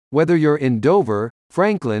Whether you're in Dover,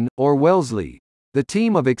 Franklin, or Wellesley, the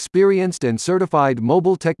team of experienced and certified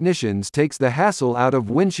mobile technicians takes the hassle out of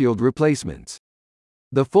windshield replacements.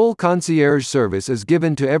 The full concierge service is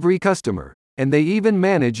given to every customer, and they even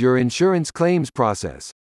manage your insurance claims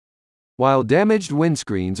process. While damaged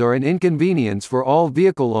windscreens are an inconvenience for all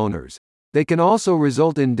vehicle owners, they can also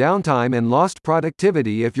result in downtime and lost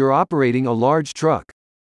productivity if you're operating a large truck.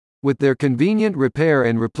 With their convenient repair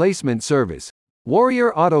and replacement service,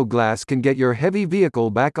 Warrior Auto Glass can get your heavy vehicle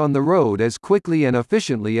back on the road as quickly and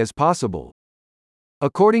efficiently as possible.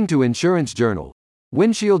 According to Insurance Journal,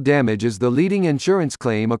 windshield damage is the leading insurance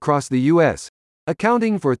claim across the U.S.,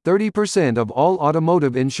 accounting for 30% of all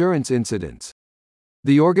automotive insurance incidents.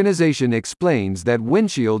 The organization explains that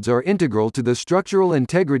windshields are integral to the structural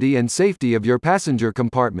integrity and safety of your passenger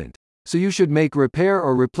compartment, so you should make repair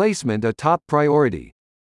or replacement a top priority.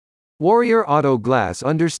 Warrior Auto Glass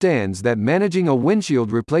understands that managing a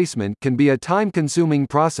windshield replacement can be a time-consuming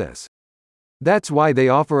process. That's why they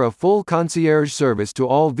offer a full concierge service to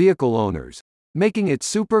all vehicle owners, making it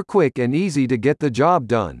super quick and easy to get the job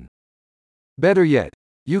done. Better yet,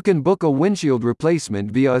 you can book a windshield replacement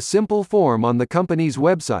via a simple form on the company's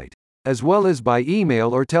website, as well as by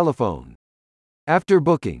email or telephone. After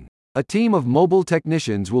booking, a team of mobile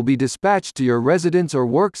technicians will be dispatched to your residence or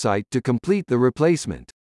worksite to complete the replacement.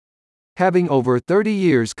 Having over 30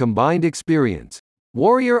 years combined experience,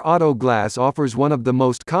 Warrior Auto Glass offers one of the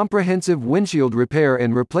most comprehensive windshield repair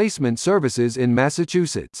and replacement services in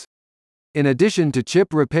Massachusetts. In addition to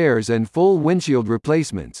chip repairs and full windshield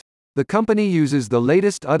replacements, the company uses the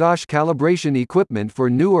latest ADAS calibration equipment for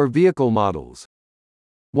newer vehicle models.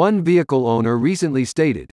 One vehicle owner recently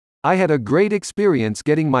stated, "I had a great experience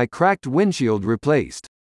getting my cracked windshield replaced.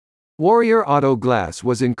 Warrior Auto Glass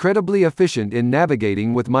was incredibly efficient in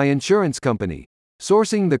navigating with my insurance company,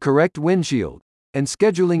 sourcing the correct windshield, and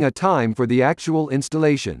scheduling a time for the actual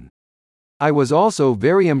installation. I was also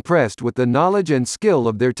very impressed with the knowledge and skill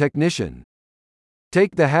of their technician."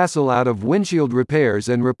 Take the hassle out of windshield repairs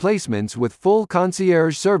and replacements with full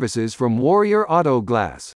concierge services from Warrior Auto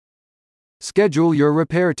Glass. Schedule your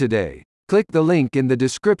repair today. Click the link in the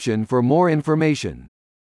description for more information.